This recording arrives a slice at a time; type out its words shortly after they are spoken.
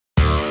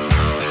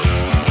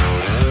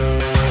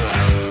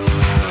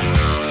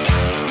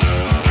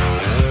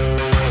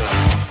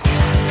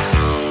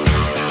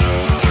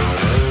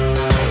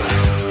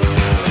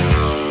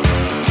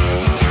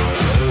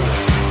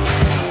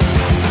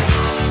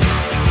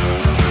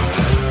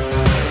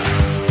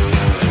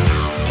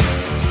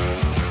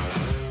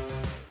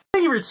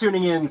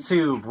tuning in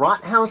to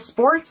Brathouse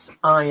Sports.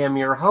 I am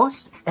your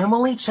host,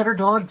 Emily Cheddar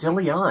Dog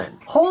DeLeon.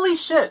 Holy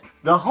shit!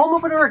 The home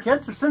opener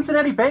against the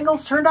Cincinnati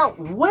Bengals turned out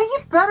way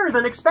better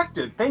than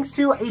expected thanks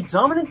to a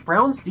dominant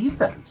Browns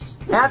defense.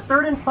 At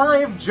 3rd and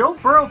 5, Joe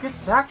Burrow gets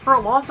sacked for a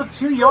loss of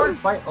 2 yards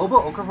by Oba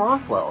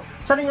Okoronkwo,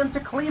 sending him to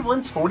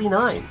Cleveland's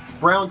 49.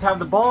 Browns have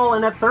the ball,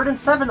 and at 3rd and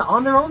 7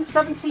 on their own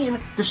 17,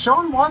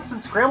 Deshaun Watson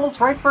scrambles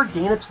right for a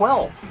gain of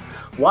 12.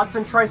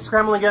 Watson tries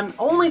scrambling again,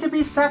 only to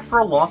be sacked for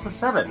a loss of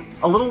 7.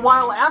 A little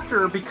while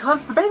after,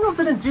 because the Bengals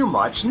didn't do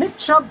much, Nick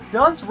Chubb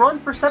does run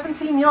for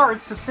 17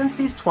 yards to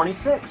Cincy's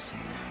 26.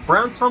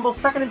 Browns fumble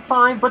 2nd and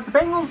 5, but the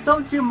Bengals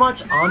don't do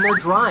much on their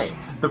drive.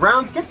 The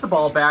Browns get the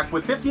ball back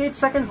with 58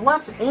 seconds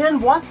left,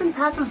 and Watson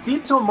passes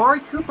deep to Amari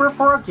Cooper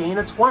for a gain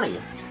of 20.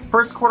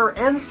 First quarter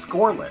ends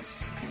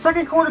scoreless.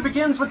 Second quarter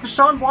begins with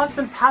Deshaun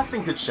Watson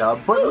passing to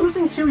Chubb, but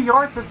losing 2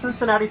 yards at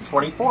Cincinnati's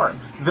 24,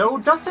 though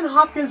Dustin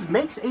Hopkins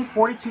makes a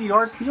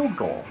 42-yard field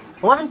goal.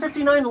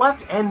 11:59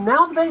 left, and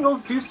now the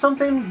Bengals do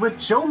something with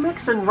Joe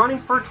Mixon running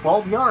for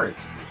 12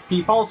 yards.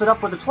 He follows it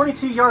up with a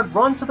 22-yard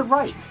run to the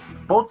right.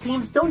 Both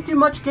teams don't do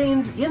much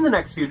gains in the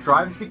next few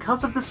drives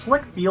because of the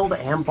slick field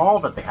and ball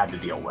that they had to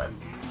deal with.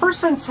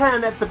 1st and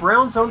 10 at the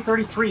Browns' own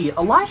 33,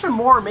 Elijah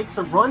Moore makes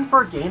a run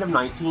for a gain of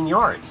 19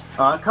 yards.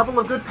 A couple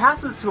of good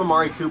passes to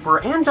Amari Cooper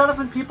and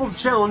Donovan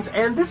Peoples-Jones,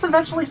 and this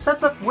eventually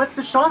sets up with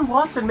Deshaun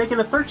Watson making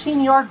a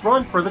 13-yard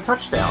run for the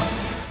touchdown.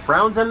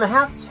 Browns end the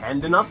half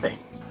 10-0.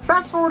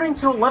 Fast forwarding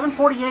to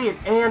 11:48,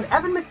 and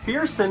Evan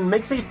McPherson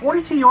makes a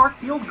 42-yard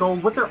field goal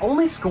with their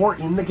only score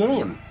in the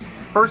game.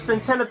 1st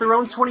and 10 at their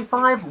own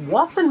 25,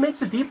 Watson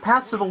makes a deep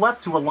pass to the left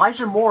to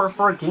Elijah Moore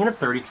for a gain of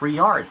 33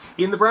 yards.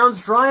 In the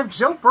Browns' drive,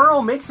 Joe Burrow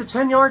makes a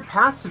 10-yard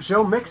pass to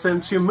Joe Mixon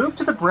to move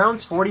to the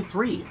Browns'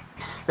 43.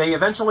 They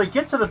eventually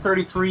get to the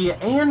 33,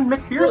 and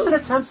McPherson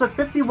attempts a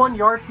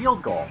 51-yard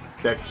field goal.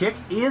 The kick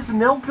is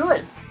no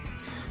good.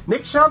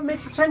 Nick Chubb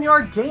makes a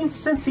 10-yard gain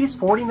since he's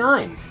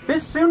 49.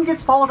 This soon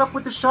gets followed up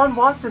with Deshaun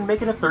Watson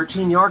making a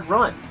 13-yard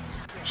run.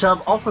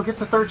 Chubb also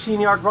gets a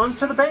 13-yard run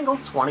to the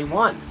Bengals'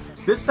 21.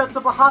 This sets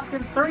up a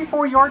Hopkins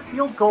 34-yard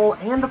field goal,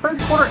 and the third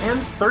quarter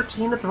ends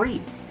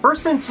 13-3.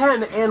 1st and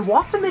 10, and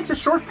Watson makes a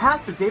short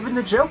pass to David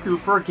Njoku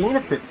for a gain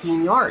of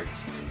 15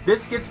 yards.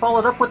 This gets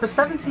followed up with a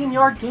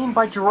 17-yard gain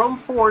by Jerome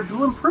Ford,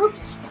 who improved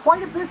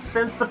quite a bit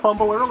since the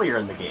fumble earlier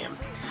in the game.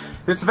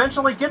 This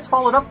eventually gets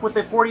followed up with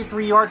a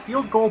 43-yard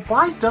field goal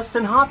by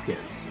Dustin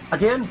Hopkins.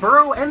 Again,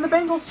 Burrow and the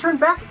Bengals turn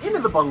back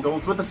into the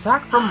Bungles with a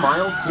sack from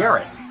Myles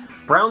Garrett.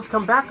 Browns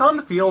come back on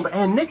the field,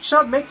 and Nick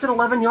Chubb makes an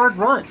 11-yard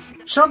run.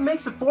 Chubb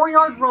makes a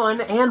 4-yard run,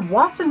 and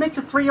Watson makes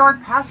a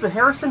 3-yard pass to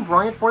Harrison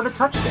Bryant for the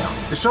touchdown.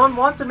 Deshaun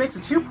Watson makes a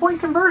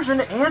 2-point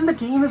conversion, and the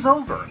game is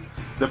over.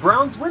 The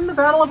Browns win the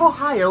Battle of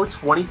Ohio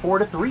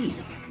 24-3.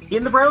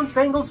 In the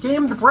Browns-Bengals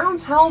game, the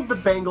Browns held the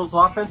Bengals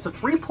offense to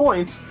 3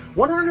 points,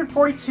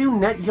 142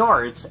 net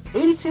yards,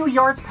 82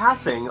 yards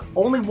passing,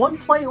 only 1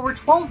 play over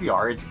 12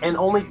 yards, and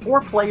only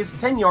 4 plays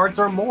 10 yards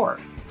or more.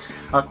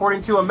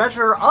 According to a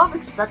measure of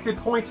expected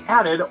points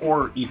added,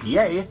 or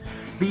EPA,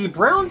 the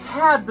Browns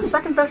had the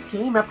second best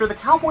game after the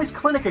Cowboys'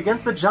 clinic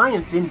against the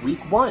Giants in Week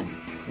 1.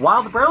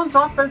 While the Browns'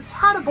 offense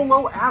had a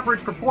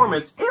below-average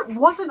performance, it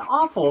wasn't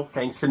awful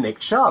thanks to Nick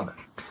Chubb.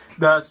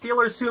 The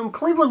Steelers, whom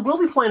Cleveland will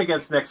be playing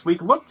against next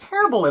week, look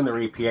terrible in their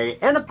EPA,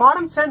 and a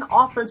bottom 10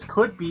 offense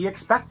could be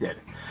expected.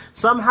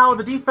 Somehow,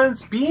 the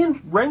defense being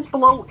ranked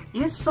below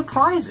is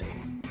surprising.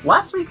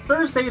 Last week,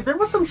 Thursday, there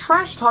was some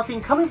trash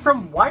talking coming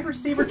from wide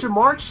receiver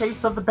Jamar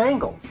Chase of the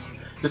Bengals.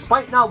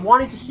 Despite not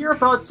wanting to hear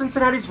about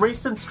Cincinnati's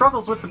recent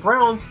struggles with the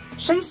Browns,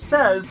 Chase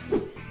says,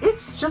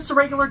 "It's just a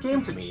regular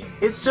game to me.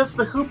 It's just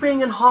the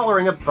hooping and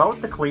hollering about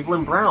the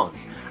Cleveland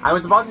Browns. I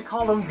was about to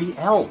call them the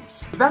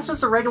Elves. If that's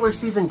just a regular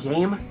season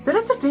game, then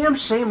it's a damn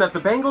shame that the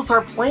Bengals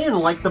are playing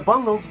like the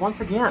Bungles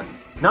once again."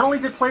 Not only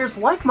did players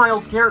like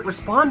Myles Garrett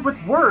respond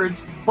with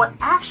words, but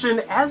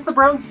action as the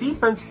Browns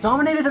defense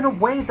dominated in a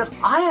way that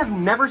I have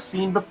never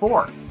seen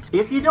before.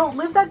 If you don't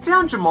live that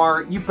down,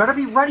 Jamar, you better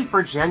be ready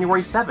for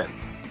January 7th.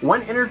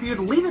 When interviewed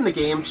leaving the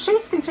game,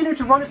 Chase continued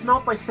to run his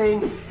mouth by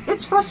saying,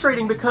 "It's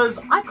frustrating because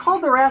I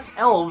called their ass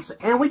elves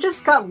and we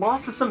just got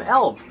lost to some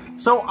elves,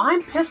 so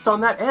I'm pissed on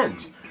that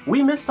end.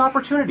 We missed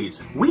opportunities.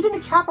 We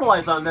didn't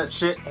capitalize on that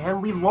shit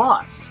and we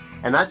lost."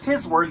 And that's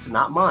his words,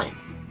 not mine.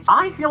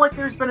 I feel like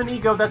there's been an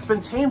ego that's been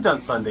tamed on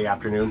Sunday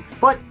afternoon,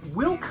 but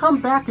will come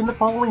back in the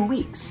following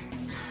weeks.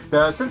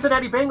 The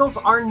Cincinnati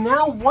Bengals are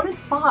now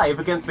 1-5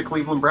 against the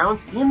Cleveland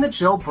Browns in the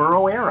Joe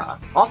Burrow era.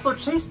 Also,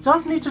 Chase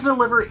does need to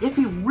deliver if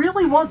he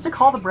really wants to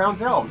call the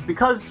Browns elves,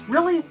 because,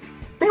 really,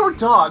 they were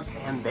dogs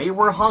and they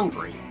were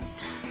hungry.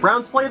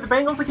 Browns play the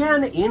Bengals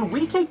again in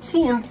Week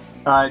 18,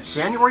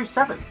 January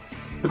 7th.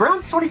 The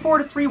Browns'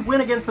 24-3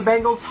 win against the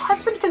Bengals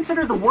has been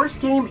considered the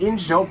worst game in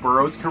Joe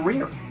Burrow's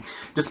career.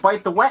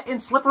 Despite the wet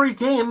and slippery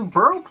game,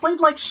 Burrow played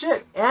like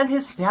shit, and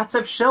his stats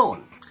have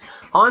shown.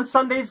 On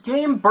Sunday's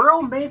game,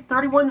 Burrow made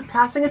 31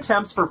 passing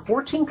attempts for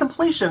 14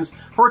 completions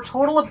for a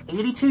total of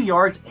 82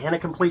 yards and a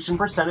completion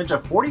percentage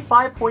of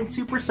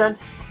 45.2%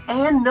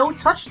 and no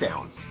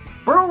touchdowns.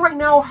 Burrow right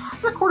now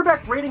has a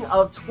quarterback rating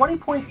of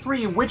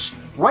 20.3, which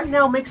right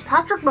now makes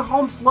Patrick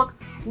Mahomes look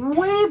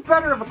way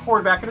better of a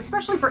quarterback, and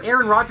especially for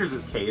Aaron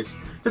Rodgers' case,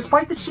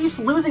 despite the Chiefs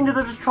losing to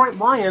the Detroit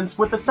Lions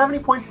with a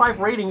 70.5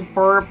 rating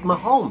for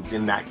Mahomes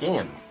in that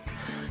game.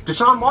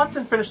 Deshaun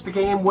Watson finished the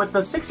game with a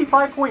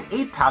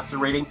 65.8 passer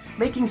rating,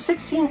 making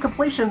 16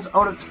 completions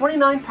out of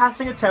 29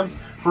 passing attempts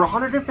for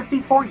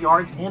 154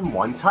 yards and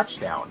 1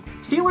 touchdown.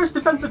 Steelers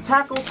defensive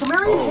tackle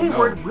Kamarion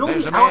Hayward will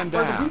be out for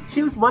the Week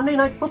 2 Monday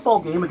Night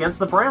Football game against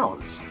the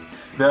Browns.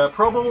 The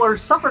Pro Bowler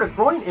suffered a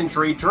groin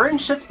injury during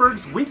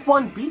Pittsburgh's Week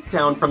 1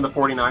 beatdown from the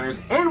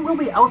 49ers and will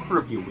be out for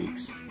a few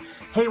weeks.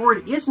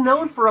 Hayward is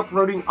known for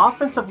uprooting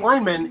offensive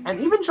linemen, and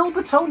even Joel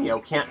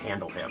Bitonio can't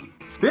handle him.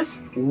 This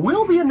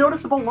will be a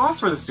noticeable loss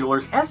for the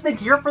Steelers as they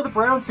gear up for the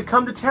Browns to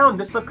come to town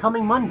this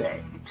upcoming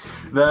Monday.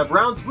 The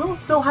Browns will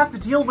still have to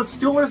deal with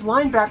Steelers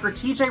linebacker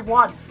TJ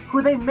Watt,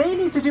 who they may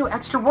need to do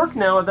extra work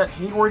now that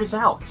Hayward is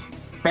out.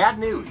 Bad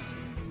news.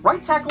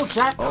 Right tackle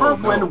Jack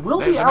Conklin will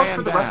be out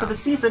for the rest of the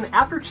season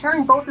after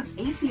tearing both his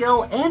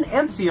ACL and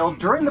MCL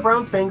during the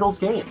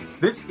Browns-Bengals game.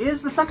 This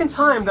is the second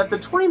time that the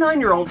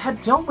 29-year-old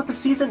had dealt with a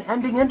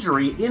season-ending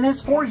injury in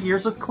his 4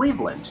 years with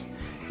Cleveland.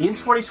 In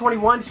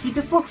 2021, he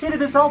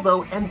dislocated his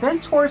elbow and then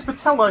tore his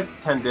patella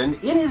tendon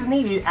in his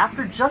knee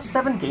after just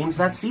 7 games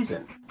that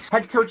season.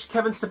 Head coach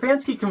Kevin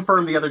Stefanski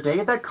confirmed the other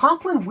day that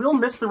Conklin will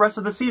miss the rest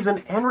of the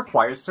season and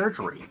require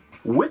surgery.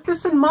 With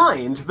this in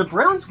mind, the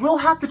Browns will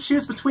have to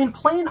choose between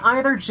playing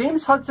either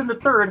James Hudson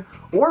III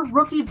or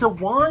rookie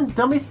DeJuan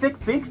Dummy Thick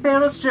Big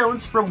Thanos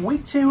Jones from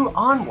Week 2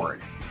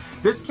 onward.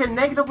 This can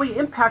negatively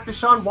impact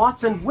Deshaun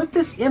Watson with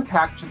this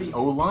impact to the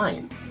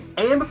O-line.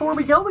 And before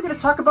we go, we're going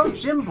to talk about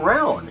Jim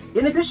Brown.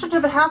 In addition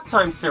to the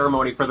halftime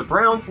ceremony for the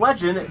Browns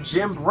legend,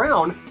 Jim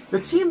Brown, the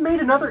team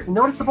made another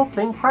noticeable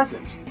thing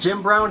present.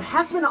 Jim Brown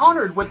has been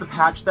honored with the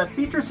patch that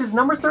features his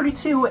number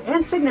 32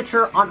 and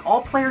signature on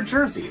all player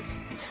jerseys.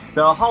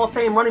 The Hall of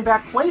Fame running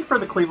back played for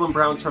the Cleveland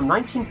Browns from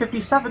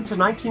 1957 to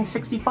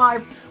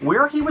 1965,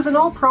 where he was an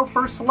All-Pro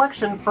first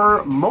selection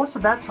for most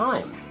of that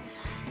time.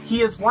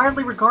 He is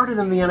widely regarded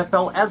in the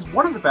NFL as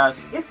one of the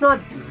best, if not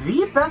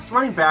the best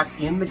running back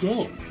in the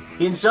game.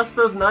 In just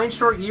those 9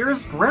 short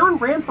years, Brown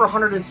ran for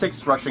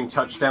 106 rushing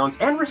touchdowns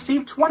and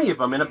received 20 of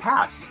them in a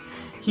pass.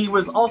 He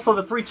was also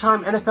the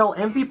 3-time NFL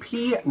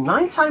MVP,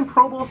 9-time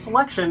Pro Bowl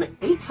selection,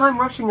 8-time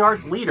rushing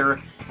yards leader,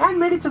 and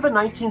made it to the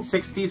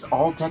 1960s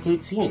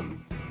All-Decade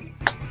team.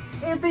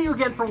 And thank you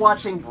again for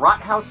watching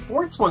Brathouse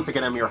Sports. Once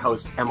again, I'm your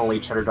host,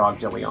 Emily Cheddardog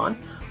DeLeon.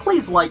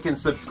 Please like and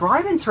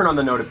subscribe and turn on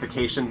the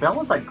notification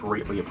bell, as I'd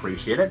greatly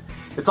appreciate it.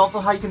 It's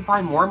also how you can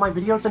find more of my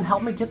videos and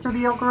help me get through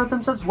the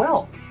algorithms as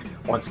well.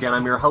 Once again,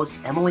 I'm your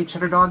host, Emily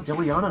Cheddardog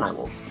DeLeon, and I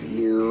will see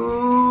you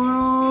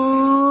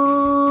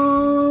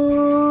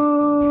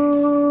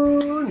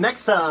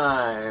next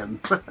time.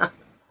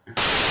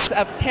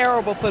 Of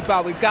terrible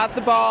football. We've got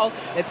the ball.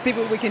 Let's see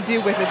what we can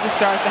do with it to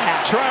start the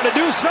half. Trying to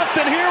do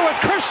something here with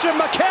Christian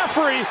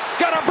McCaffrey.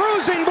 Got a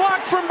bruising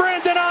block from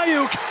Brandon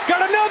Ayuk.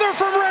 Got another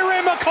from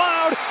Ray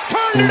McLeod.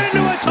 Turned it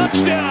into a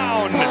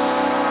touchdown.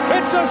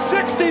 It's a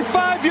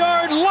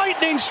 65-yard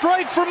lightning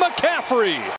strike from McCaffrey.